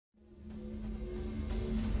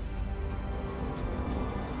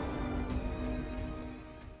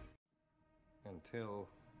until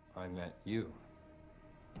I met you.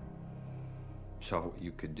 Saw what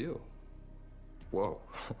you could do. Whoa.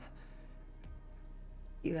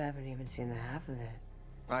 You haven't even seen the half of it.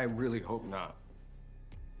 I really hope not.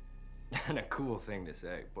 And a cool thing to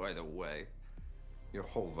say, by the way. Your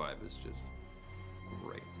whole vibe is just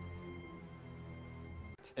great.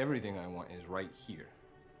 Everything I want is right here,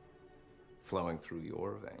 flowing through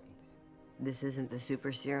your veins. This isn't the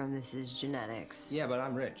super serum, this is genetics. Yeah, but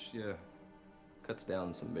I'm rich. Yeah, cuts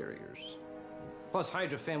down some barriers. Plus,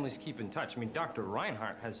 Hydra families keep in touch. I mean, Dr.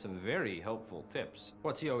 Reinhardt has some very helpful tips.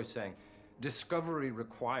 What's he always saying? Discovery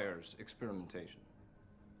requires experimentation.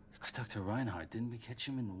 Dr. Reinhardt, didn't we catch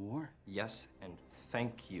him in the war? Yes, and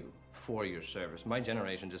thank you for your service. My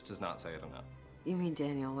generation just does not say it enough. You mean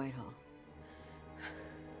Daniel Whitehall?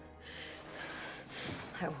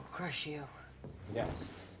 I will crush you.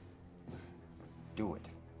 Yes. Do it.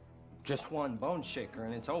 Just one bone shaker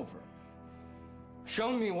and it's over.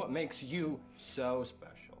 Show me what makes you so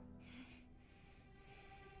special.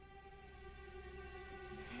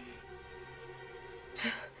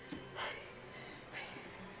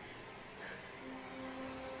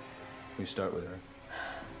 We start with her.